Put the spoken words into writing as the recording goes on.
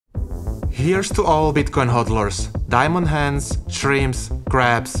Here's to all Bitcoin hodlers, diamond hands, shrimps,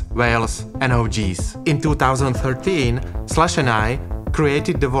 crabs, whales, and OGs. In 2013, Slush and I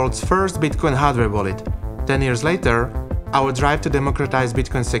created the world's first Bitcoin hardware wallet. 10 years later, our drive to democratize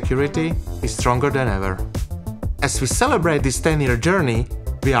Bitcoin security is stronger than ever. As we celebrate this 10-year journey,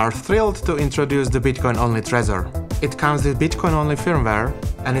 we are thrilled to introduce the Bitcoin-only Trezor. It comes with Bitcoin-only firmware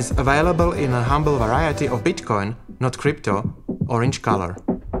and is available in a humble variety of Bitcoin, not crypto, orange color.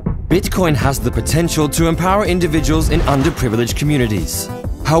 Bitcoin has the potential to empower individuals in underprivileged communities.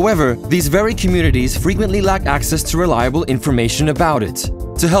 However, these very communities frequently lack access to reliable information about it.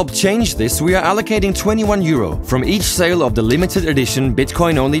 To help change this, we are allocating €21 from each sale of the limited edition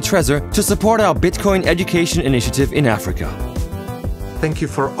Bitcoin-only Trezor to support our Bitcoin education initiative in Africa. Thank you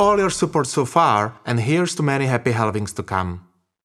for all your support so far, and here's to many happy halvings to come.